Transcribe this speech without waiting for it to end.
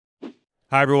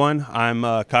Hi everyone, I'm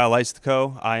Kyle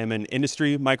Leistikow. I am an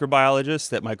industry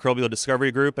microbiologist at Microbial Discovery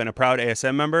Group and a proud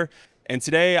ASM member. And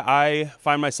today I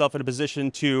find myself in a position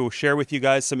to share with you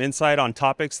guys some insight on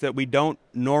topics that we don't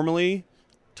normally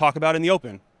talk about in the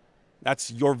open.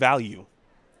 That's your value,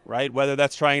 right? Whether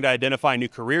that's trying to identify new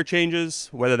career changes,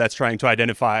 whether that's trying to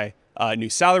identify new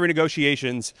salary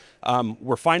negotiations,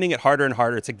 we're finding it harder and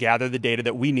harder to gather the data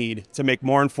that we need to make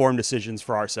more informed decisions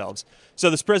for ourselves. So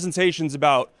this presentation is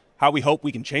about how we hope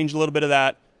we can change a little bit of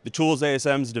that, the tools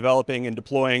ASM is developing and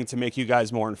deploying to make you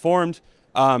guys more informed,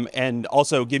 and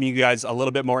also giving you guys a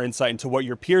little bit more insight into what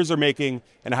your peers are making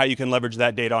and how you can leverage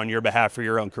that data on your behalf for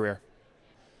your own career.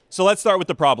 So let's start with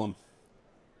the problem.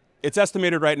 It's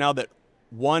estimated right now that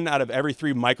 1 out of every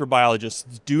 3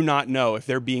 microbiologists do not know if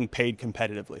they're being paid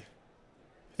competitively.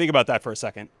 Think about that for a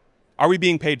second. Are we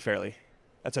being paid fairly?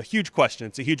 That's a huge question.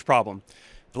 It's a huge problem.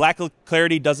 The lack of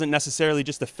clarity doesn't necessarily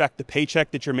just affect the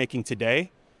paycheck that you're making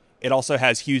today. It also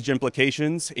has huge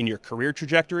implications in your career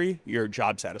trajectory, your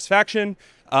job satisfaction,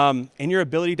 and your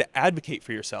ability to advocate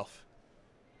for yourself.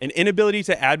 An inability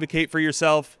to advocate for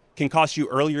yourself can cost you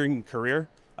earlier in your career.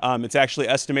 It's actually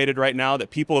estimated right now that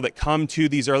people that come to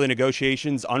these early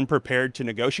negotiations unprepared to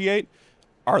negotiate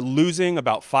are losing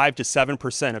about 5 to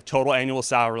 7% of total annual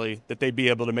salary that they'd be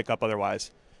able to make up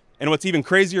otherwise. And what's even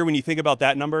crazier when you think about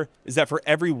that number is that for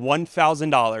every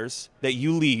 $1,000 that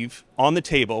you leave on the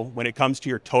table when it comes to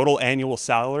your total annual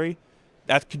salary,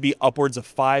 that could be upwards of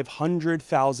 $500,000,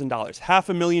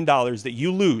 $500,000 that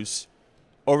you lose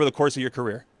over the course of your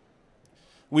career.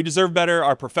 We deserve better,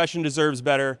 our profession deserves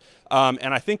better,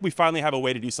 and I think we finally have a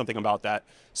way to do something about that.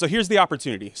 So here's the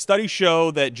opportunity. Studies show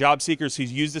that job seekers who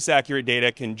use this accurate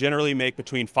data can generally make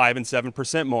between 5 and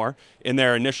 7% more in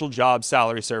their initial job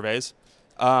salary surveys.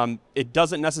 It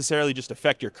doesn't necessarily just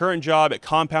affect your current job, it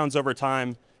compounds over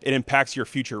time, it impacts your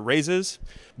future raises.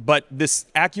 But this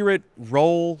accurate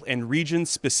role and region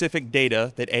specific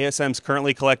data that ASM's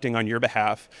currently collecting on your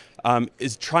behalf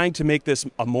is trying to make this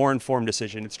a more informed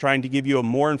decision. It's trying to give you a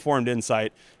more informed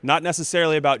insight, not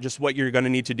necessarily about just what you're going to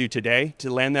need to do today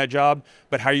to land that job,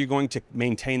 but how you're going to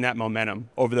maintain that momentum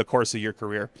over the course of your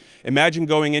career. Imagine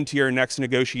going into your next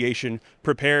negotiation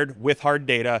prepared with hard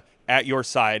data at your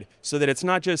side so that it's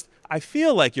not just, I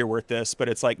feel like you're worth this, but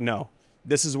it's like, no,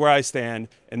 this is where I stand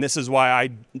and this is why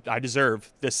I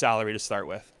deserve this salary to start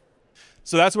with.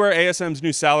 So that's where ASM's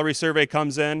new salary survey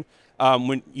comes in.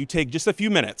 When you take just a few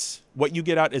minutes, what you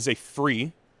get out is a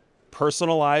free,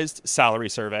 personalized salary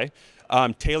survey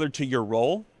tailored to your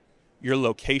role, your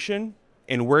location,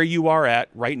 and where you are at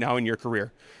right now in your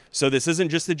career. So this isn't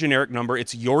just a generic number,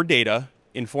 it's your data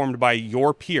informed by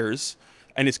your peers,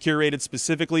 and it's curated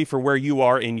specifically for where you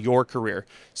are in your career.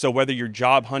 So whether you're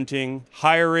job hunting,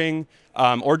 hiring,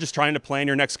 or just trying to plan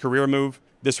your next career move,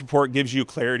 this report gives you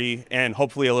clarity and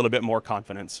hopefully a little bit more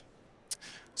confidence.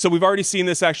 So we've already seen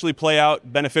this actually play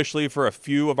out beneficially for a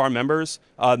few of our members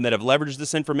that have leveraged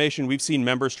this information. We've seen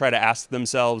members try to ask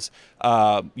themselves,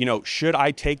 should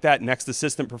I take that next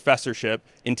assistant professorship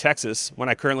in Texas when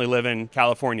I currently live in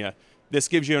California? This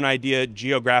gives you an idea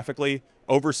geographically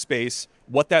over space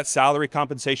what that salary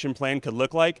compensation plan could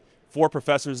look like for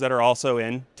professors that are also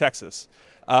in Texas.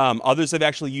 Others have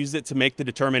actually used it to make the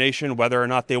determination whether or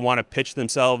not they want to pitch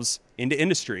themselves into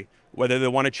industry, whether they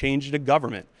want to change to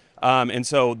government. And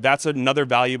so that's another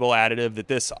valuable additive that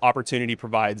this opportunity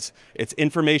provides. It's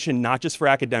information not just for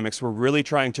academics. We're really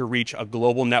trying to reach a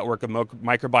global network of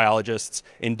microbiologists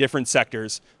in different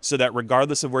sectors so that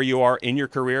regardless of where you are in your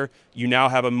career, you now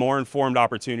have a more informed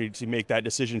opportunity to make that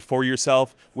decision for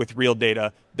yourself with real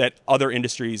data that other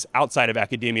industries outside of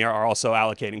academia are also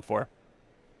allocating for.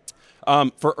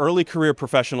 For early career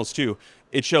professionals too,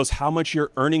 it shows how much your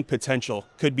earning potential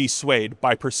could be swayed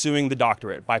by pursuing the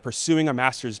doctorate, by pursuing a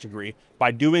master's degree,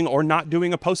 by doing or not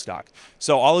doing a postdoc.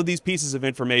 So all of these pieces of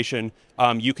information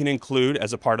you can include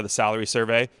as a part of the salary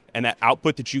survey, and that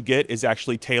output that you get is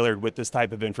actually tailored with this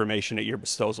type of information at your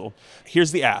disposal.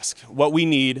 Here's the ask. What we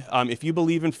need, if you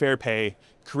believe in fair pay,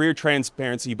 career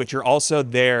transparency, but you're also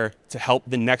there to help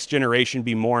the next generation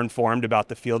be more informed about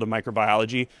the field of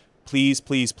microbiology, please,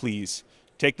 please, please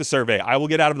take the survey. I will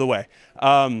get out of the way.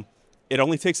 It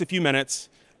only takes a few minutes.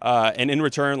 And in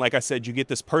return, like I said, you get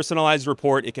this personalized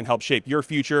report. It can help shape your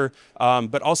future,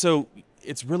 but also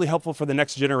it's really helpful for the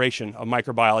next generation of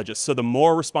microbiologists. So the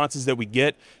more responses that we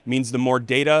get means the more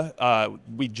data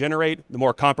we generate, the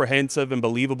more comprehensive and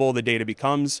believable the data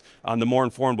becomes, the more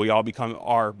informed we all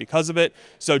are because of it.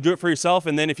 So do it for yourself.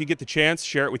 And then if you get the chance,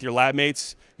 share it with your lab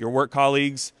mates, your work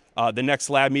colleagues, the next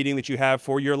lab meeting that you have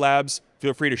for your labs,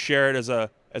 feel free to share it as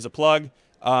a plug.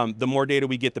 The more data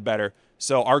we get, the better.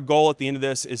 So our goal at the end of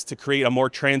this is to create a more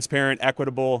transparent,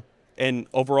 equitable, and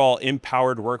overall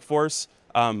empowered workforce,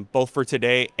 both for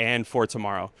today and for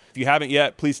tomorrow. If you haven't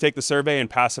yet, please take the survey and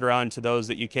pass it around to those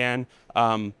that you can.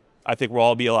 I think we'll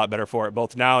all be a lot better for it,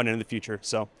 both now and in the future.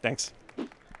 So thanks.